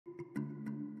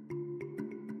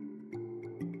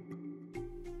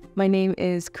My name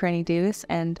is Kareyni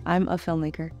and I'm a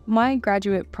filmmaker. My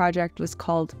graduate project was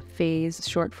called PHASE,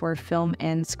 short for Film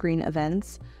and Screen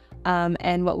Events.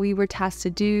 And what we were tasked to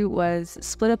do was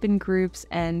split up in groups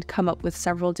and come up with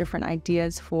several different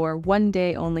ideas for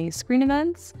one-day only screen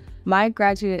events. My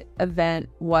graduate event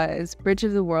was Bridge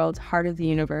of the World, Heart of the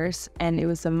Universe, and it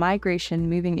was a migration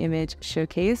moving image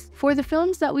showcase. For the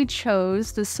films that we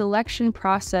chose, the selection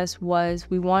process was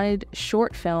we wanted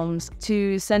short films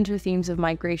to center themes of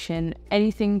migration,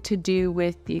 anything to do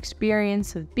with the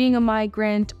experience of being a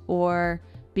migrant or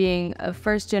being a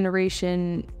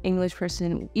first-generation English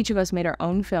person. Each of us made our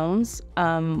own films,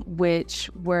 which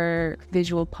were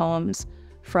visual poems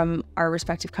from our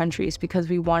respective countries because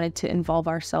we wanted to involve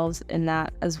ourselves in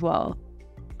that as well.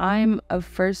 I'm a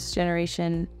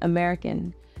first-generation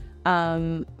American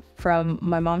from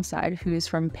my mom's side, who is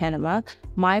from Panama.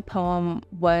 My poem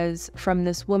was from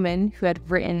this woman who had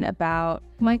written about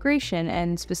migration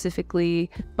and specifically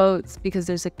boats because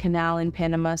there's a canal in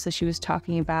Panama. So she was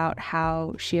talking about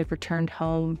how she had returned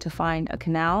home to find a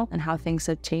canal and how things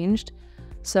had changed.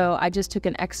 So I just took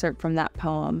an excerpt from that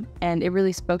poem and it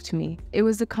really spoke to me. It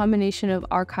was a combination of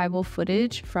archival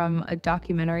footage from a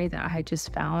documentary that I had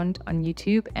just found on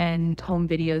YouTube and home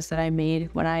videos that I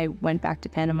made when I went back to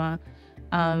Panama.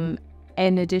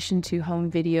 In addition to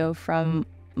home video from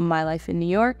my life in New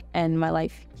York and my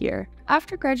life here.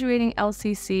 After graduating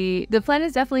LCC, the plan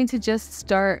is definitely to just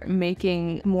start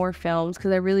making more films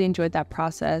because I really enjoyed that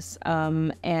process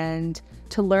and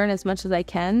to learn as much as I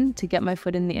can to get my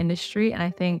foot in the industry. And I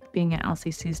think being at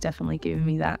LCC is definitely giving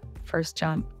me that first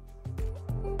jump.